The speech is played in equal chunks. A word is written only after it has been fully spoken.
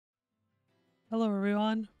Hello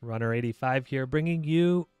everyone, Runner85 here, bringing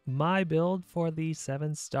you my build for the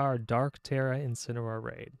 7-star Dark Tera Incineroar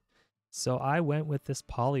raid. So I went with this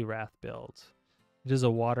Poliwrath build. It is a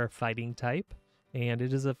water fighting type, and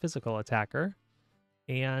it is a physical attacker.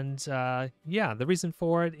 And yeah, the reason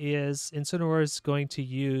for it is Incineroar is going to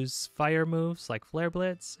use fire moves like Flare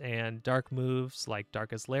Blitz and dark moves like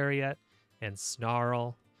Darkest Lariat and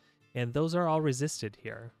Snarl. And those are all resisted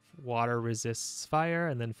here. Water resists fire,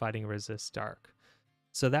 and then fighting resists dark.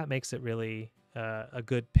 So that makes it really a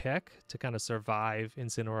good pick to kind of survive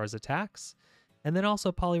Incineroar's attacks. And then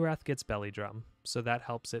also Poliwrath gets Belly Drum, so that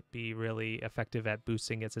helps it be really effective at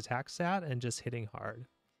boosting its attack stat and just hitting hard.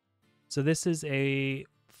 So this is a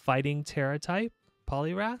fighting Tera type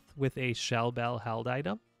Poliwrath with a Shell Bell held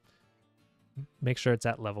item. Make sure it's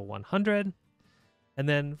at level 100. And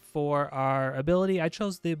then for our ability, I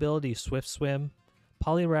chose the ability Swift Swim.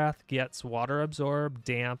 Poliwrath gets Water Absorb,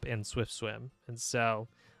 Damp, and Swift Swim. And so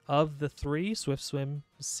of the three, Swift Swim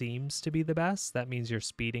seems to be the best. That means your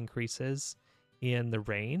speed increases in the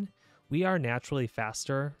rain. We are naturally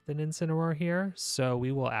faster than Incineroar here, so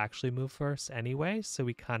we will actually move first anyway, so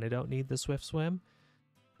we kind of don't need the Swift Swim.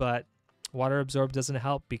 But Water Absorb doesn't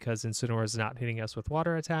help because Incineroar is not hitting us with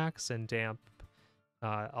water attacks, and Damp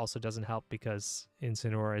also doesn't help because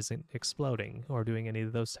Incineroar isn't exploding or doing any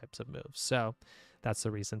of those types of moves. So that's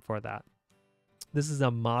the reason for that. This is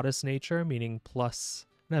a modest nature, meaning plus,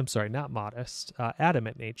 no, I'm sorry, not modest,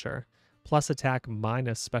 adamant nature, plus attack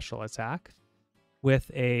minus special attack,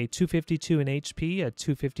 with a 252 in HP, a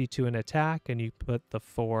 252 in attack, and you put the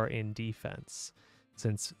 4 in defense.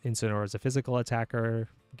 Since Incineroar is a physical attacker,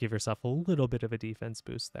 give yourself a little bit of a defense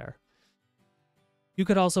boost there. You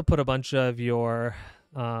could also put a bunch of your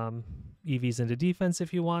EVs into defense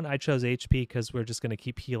if you want. I chose HP because we're just going to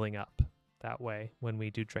keep healing up that way when we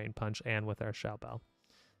do Drain Punch and with our Shell Bell.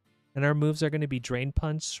 And our moves are going to be Drain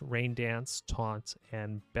Punch, Rain Dance, Taunt,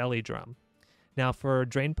 and Belly Drum. Now for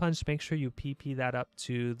Drain Punch, make sure you PP that up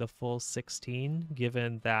to the full 16,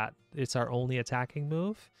 given that it's our only attacking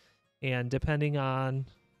move. And depending on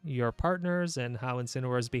your partners and how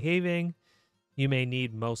Incineroar is behaving, you may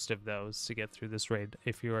need most of those to get through this raid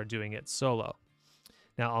if you are doing it solo.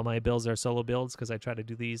 Now all my builds are solo builds because I try to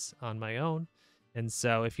do these on my own. And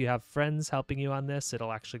so if you have friends helping you on this,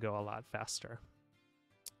 it'll actually go a lot faster.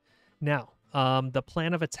 Now, the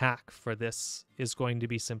plan of attack for this is going to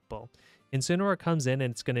be simple. Incineroar comes in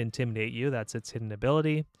and it's going to intimidate you. That's its hidden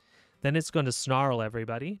ability. Then it's going to snarl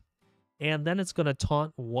everybody. And then it's going to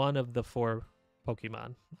taunt one of the 4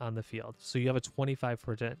 Pokemon on the field. So you have a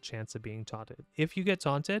 25% chance of being taunted. If you get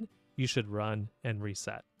taunted, you should run and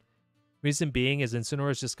reset. Reason being is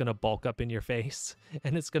Incineroar is just going to bulk up in your face,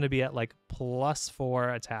 and it's going to be at like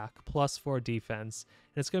 +4 attack, +4 defense,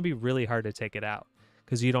 and it's going to be really hard to take it out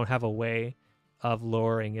because you don't have a way of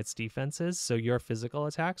lowering its defenses, so your physical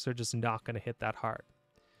attacks are just not going to hit that hard.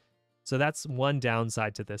 So that's one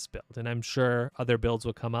downside to this build, and I'm sure other builds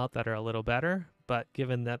will come out that are a little better, but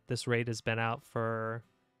given that this raid has been out for,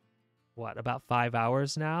 what, about 5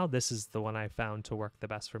 hours now, this is the one I found to work the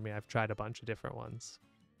best for me. I've tried a bunch of different ones.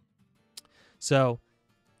 So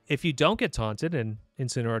if you don't get taunted and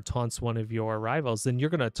Incineroar taunts one of your rivals, then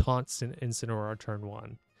you're going to taunt Incineroar turn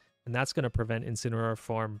 1, and that's going to prevent Incineroar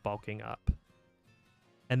from bulking up.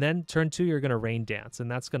 And then turn 2, you're going to Rain Dance,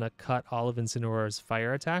 and that's going to cut all of Incineroar's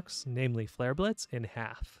fire attacks, namely Flare Blitz, in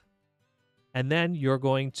half. And then you're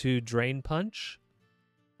going to Drain Punch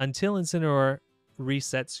until Incineroar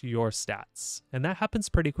resets your stats. And that happens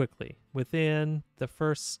pretty quickly. Within the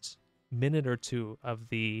first minute or 2 of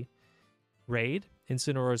the raid,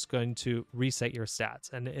 Incineroar is going to reset your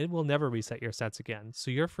stats, and it will never reset your stats again.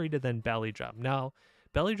 So you're free to then Belly Drum. Now,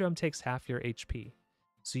 Belly Drum takes half your HP.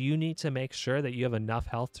 So you need to make sure that you have enough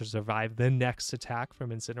health to survive the next attack from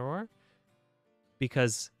Incineroar,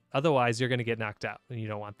 because otherwise you're going to get knocked out, and you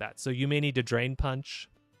don't want that. So you may need to Drain Punch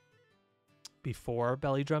before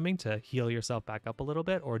Belly Drumming to heal yourself back up a little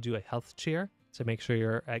bit, or do a health cheer to make sure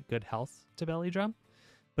you're at good health to Belly Drum.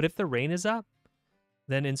 But if the rain is up,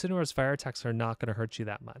 then Incineroar's fire attacks are not going to hurt you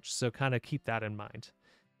that much. So kind of keep that in mind.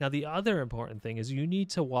 Now the other important thing is you need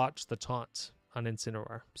to watch the taunt on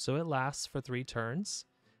Incineroar. So it lasts for 3 turns.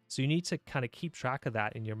 So you need to kind of keep track of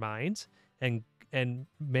that in your mind and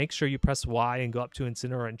make sure you press Y and go up to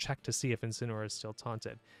Incineroar and check to see if Incineroar is still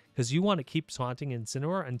taunted. Because you want to keep taunting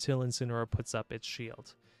Incineroar until Incineroar puts up its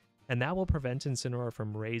shield. And that will prevent Incineroar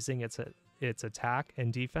from raising its attack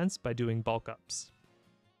and defense by doing bulk ups.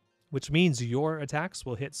 Which means your attacks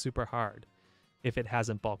will hit super hard if it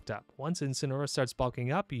hasn't bulked up. Once Incineroar starts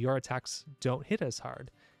bulking up, your attacks don't hit as hard.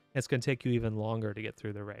 It's going to take you even longer to get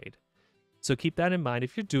through the raid. So keep that in mind.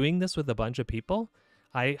 If you're doing this with a bunch of people,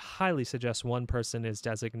 I highly suggest one person is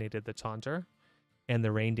designated the taunter and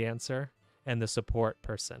the rain dancer and the support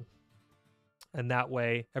person. And that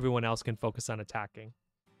way everyone else can focus on attacking.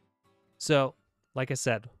 So, like I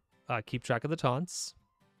said, keep track of the taunts.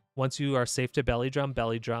 Once you are safe to belly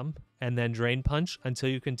drum, and then drain punch until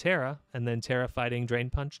you can Tera, and then Tera fighting drain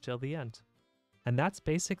punch till the end. And that's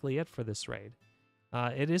basically it for this raid.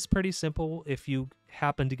 It is pretty simple if you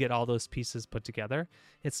happen to get all those pieces put together.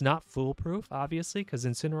 It's not foolproof, obviously, because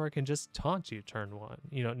Incineroar can just taunt you turn 1.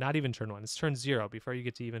 You know, not even turn 1. It's turn 0 before you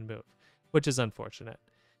get to even move, which is unfortunate.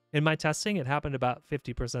 In my testing, it happened about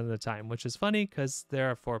 50% of the time, which is funny because there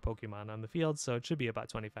are 4 Pokemon on the field, so it should be about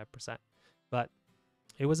 25%. But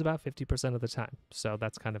it was about 50% of the time, so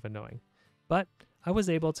that's kind of annoying. But I was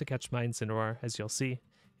able to catch my Incineroar, as you'll see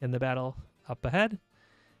in the battle up ahead.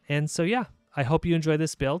 And so yeah, I hope you enjoy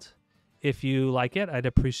this build. If you like it, I'd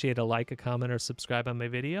appreciate a like, a comment, or subscribe on my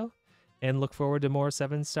video. And look forward to more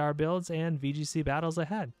 7-star builds and VGC battles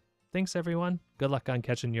ahead. Thanks everyone. Good luck on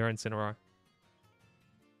catching your Incineroar.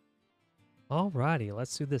 Alrighty,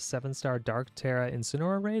 let's do this 7-star Dark Tera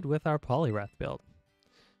Incineroar raid with our Poliwrath build.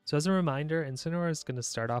 So as a reminder, Incineroar is going to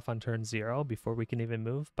start off on turn 0 before we can even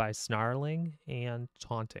move by snarling and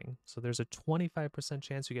taunting. So there's a 25%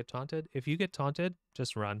 chance you get taunted. If you get taunted,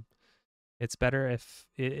 just run. It's better if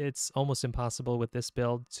it's almost impossible with this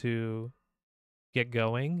build to get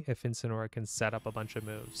going if Incineroar can set up a bunch of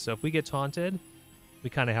moves. So if we get taunted, we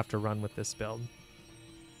kind of have to run with this build.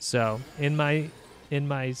 So in my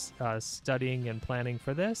studying and planning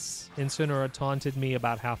for this, Incineroar taunted me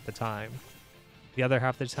about half the time. The other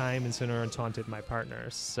half the time, Incineroar taunted my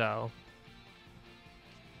partners. So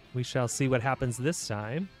we shall see what happens this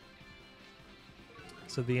time.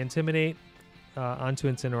 So the Intimidate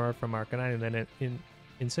onto Incineroar from Arcanine, and then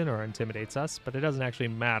Incineroar intimidates us, but it doesn't actually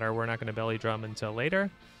matter. We're not going to belly drum until later.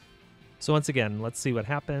 So once again, let's see what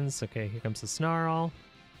happens. Okay, here comes the Snarl.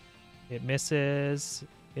 It misses.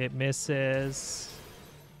 It misses.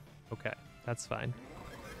 Okay, that's fine.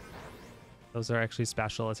 Those are actually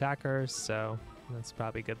special attackers, so that's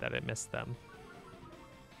probably good that it missed them.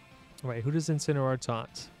 All right, who does Incineroar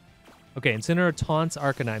taunt? Okay, Incineroar taunts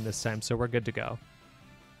Arcanine this time, so we're good to go.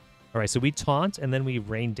 All right, so we taunt and then we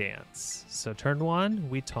rain dance. So turn 1,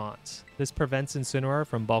 we taunt. This prevents Incineroar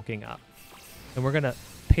from bulking up. And we're going to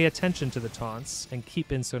pay attention to the taunts and keep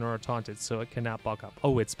Incineroar taunted so it cannot bulk up.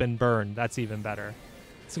 Oh, it's been burned. That's even better.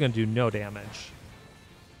 It's going to do no damage.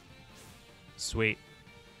 Sweet.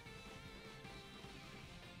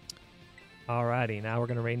 Alrighty, now we're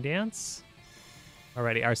going to rain dance.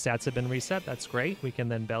 Alrighty, our stats have been reset. That's great. We can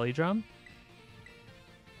then belly drum.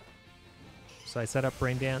 So I set up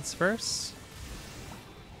rain dance first.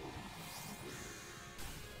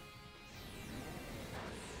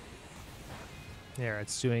 There,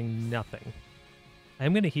 it's doing nothing.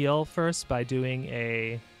 I'm going to heal first by doing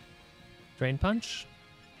a drain punch.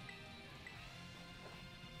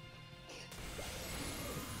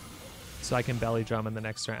 So I can belly drum in the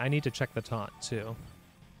next turn. I need to check the taunt too,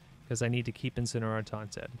 because I need to keep Incineroar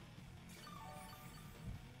taunted.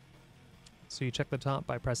 So you check the taunt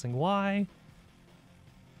by pressing Y.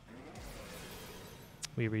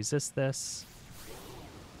 We resist this.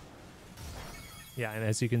 Yeah, and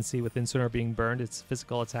as you can see with Incineroar being burned, its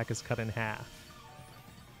physical attack is cut in half.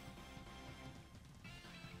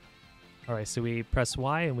 Alright, so we press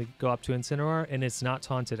Y and we go up to Incineroar, and it's not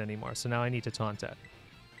taunted anymore, so now I need to taunt it.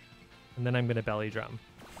 And then I'm going to belly drum.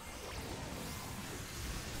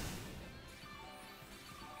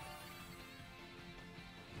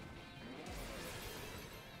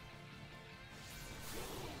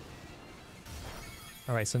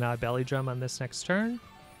 Alright, so now I belly drum on this next turn.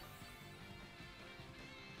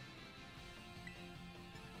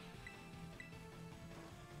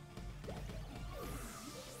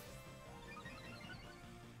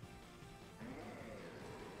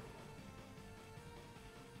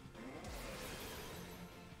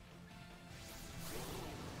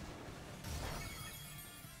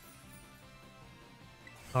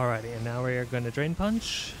 Alrighty, and now we are going to Drain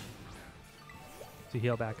Punch to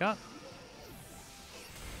heal back up.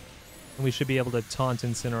 And we should be able to taunt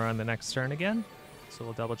Incineroar on the next turn again. So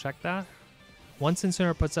we'll double check that. Once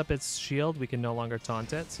Incineroar puts up its shield, we can no longer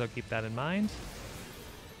taunt it, so keep that in mind.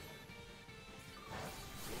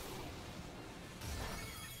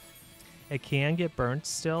 It can get burnt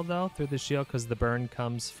still, though, through the shield, because the burn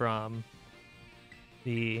comes from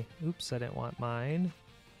the... Oops, I didn't want mine.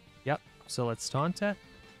 Yep, so let's taunt it.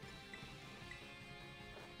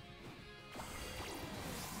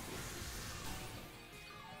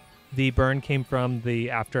 The burn came from the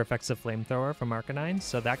after effects of Flamethrower from Arcanine,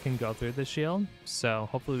 so that can go through the shield. So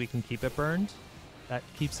hopefully we can keep it burned. That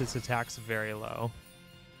keeps its attacks very low.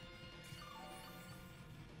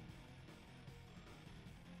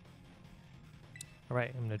 All right,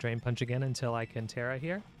 I'm going to Drain Punch again until I can Tera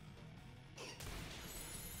here.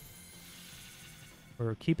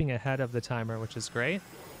 We're keeping ahead of the timer, which is great.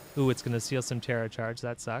 Ooh, it's going to steal some Tera charge.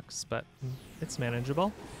 That sucks, but it's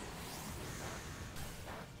manageable.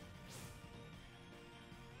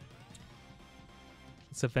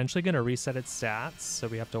 It's eventually going to reset its stats, so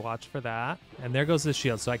we have to watch for that. And there goes the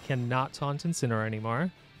shield, so I cannot taunt Incineroar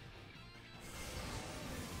anymore.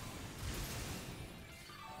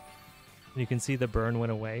 You can see the burn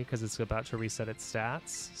went away because it's about to reset its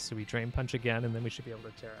stats. So we Drain Punch again, and then we should be able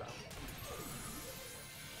to Tera.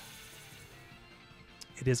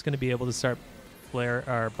 It is going to be able to start flare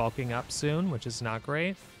or bulking up soon, which is not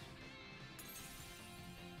great.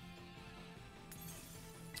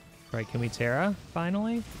 Right, can we Tera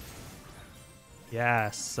finally?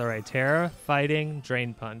 Yes. All right, Tera, fighting,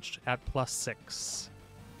 Drain Punch at +6.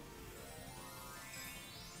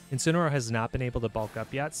 Incineroar has not been able to bulk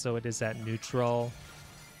up yet, so it is at neutral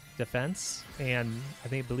defense. And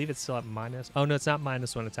I believe it's still at minus. Oh, no, it's not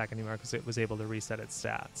 -1 attack anymore because it was able to reset its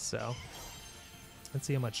stats. So let's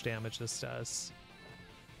see how much damage this does.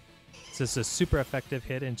 So this is a super effective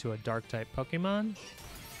hit into a dark type Pokemon.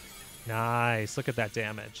 Nice. Look at that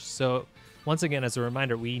damage. So once again, as a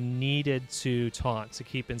reminder, we needed to taunt to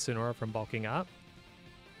keep Incineroar from bulking up.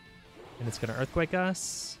 And it's going to Earthquake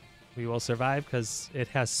us. We will survive because it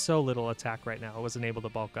has so little attack right now. It wasn't able to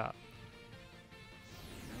bulk up.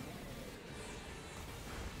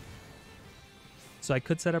 So I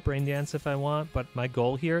could set up Rain Dance if I want, but my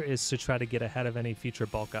goal here is to try to get ahead of any future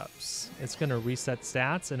bulk ups. It's going to reset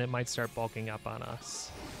stats and it might start bulking up on us.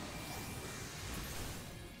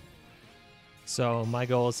 So my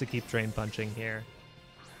goal is to keep Drain Punching here.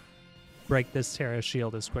 Break this Tera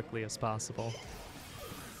shield as quickly as possible.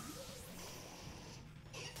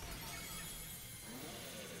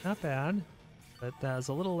 Not bad, but that was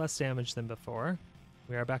a little less damage than before.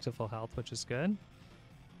 We are back to full health, which is good.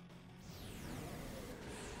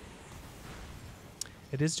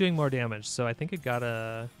 It is doing more damage, so I think it got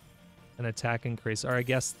an attack increase. Or I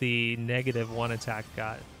guess the -1 attack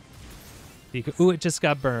got... Ooh, it just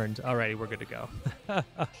got burned. Alrighty, we're good to go.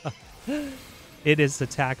 Its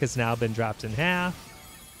attack has now been dropped in half.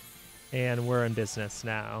 And we're in business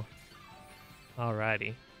now.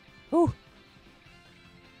 Alrighty. Whew.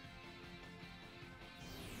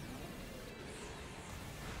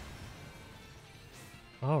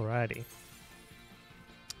 Alrighty.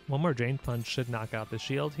 One more Drain Punch should knock out the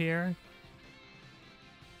shield here.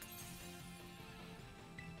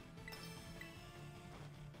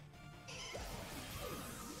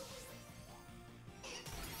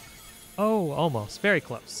 Oh, almost. Very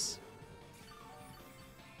close.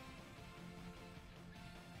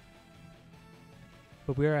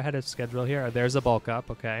 But we're ahead of schedule here. There's a bulk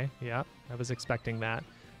up. Okay. Yep. I was expecting that.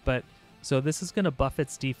 But so this is going to buff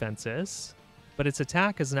its defenses. But its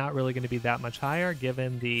attack is not really going to be that much higher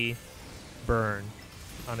given the burn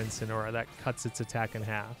on Incineroar. That cuts its attack in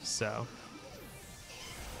half. So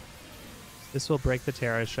this will break the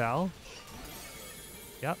Tera shell.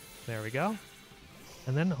 Yep. There we go.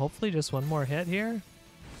 And then hopefully just one more hit here.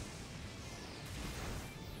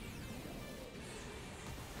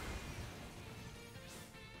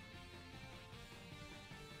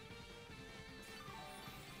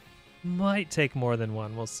 Might take more than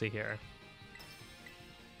one. We'll see here.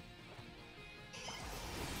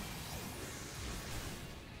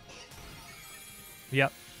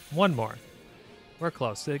 Yep. One more. We're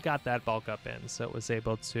close. It got that bulk up in, so it was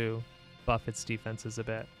able to buff its defenses a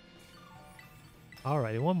bit.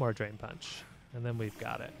 Alrighty, one more Drain Punch, and then we've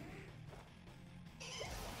got it.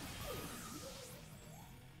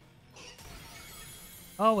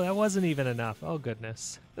 Oh, that wasn't even enough. Oh,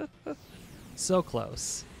 goodness. So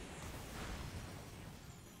close.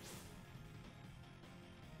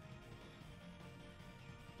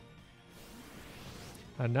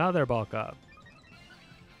 Another bulk up.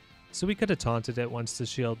 So we could have taunted it once the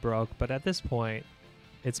shield broke, but at this point,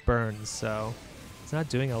 it's burned, so it's not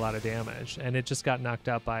doing a lot of damage. And it just got knocked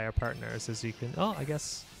out by our partners, as you can... Oh, I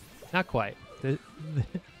guess not quite.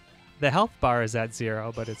 The health bar is at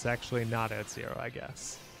 0, but it's actually not at 0, I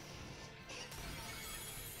guess.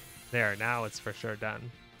 There, now it's for sure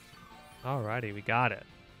done. Alrighty, we got it.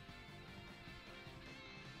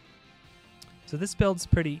 So this build's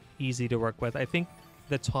pretty easy to work with. I think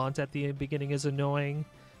the taunt at the beginning is annoying,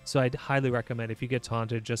 so I'd highly recommend if you get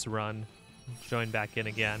taunted, just run. Join back in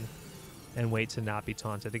again. and wait to not be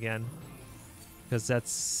taunted again. Because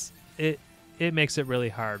that's it. It makes it really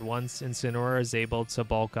hard. Once Incineroar is able to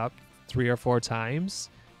bulk up 3 or 4 times,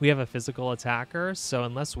 we have a physical attacker, so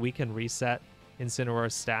unless we can reset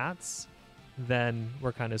Incineroar's stats, then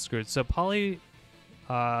we're kind of screwed. So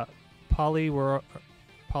Poliwrath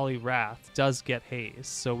does get haze,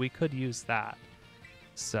 so we could use that.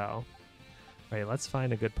 So, right, let's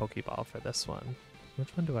find a good Pokeball for this one.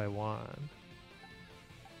 Which one do I want?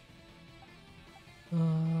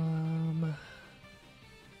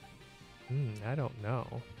 I don't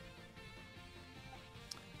know.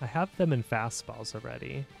 I have them in fastballs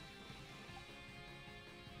already.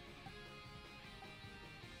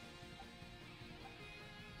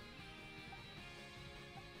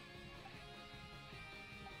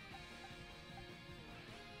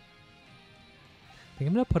 I think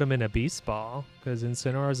I'm going to put him in a beast ball because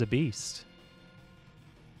Incineroar is a beast.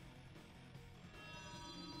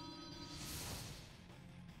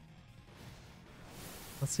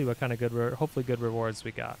 Let's see what kind of good, hopefully good rewards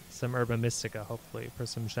we got. Some Herba Mystica, hopefully, for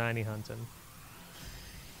some shiny hunting.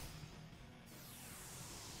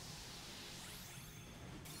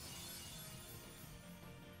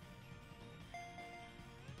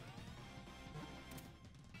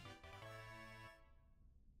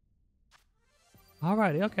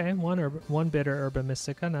 Alrighty, okay. One bitter Herba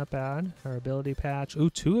Mystica, not bad. Our ability patch.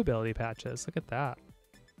 Ooh, 2 ability patches. Look at that.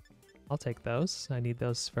 I'll take those. I need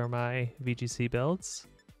those for my VGC builds.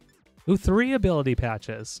 Ooh, 3 ability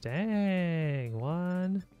patches. Dang.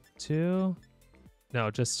 1, 2.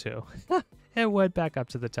 No, just 2. It went back up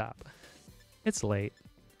to the top. It's late.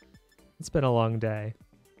 It's been a long day.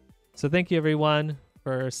 So thank you, everyone,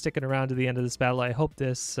 for sticking around to the end of this battle. I hope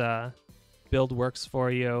this build works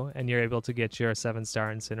for you and you're able to get your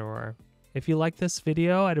 7-star Incineroar. If you like this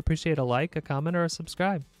video, I'd appreciate a like, a comment, or a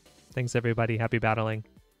subscribe. Thanks, everybody. Happy battling.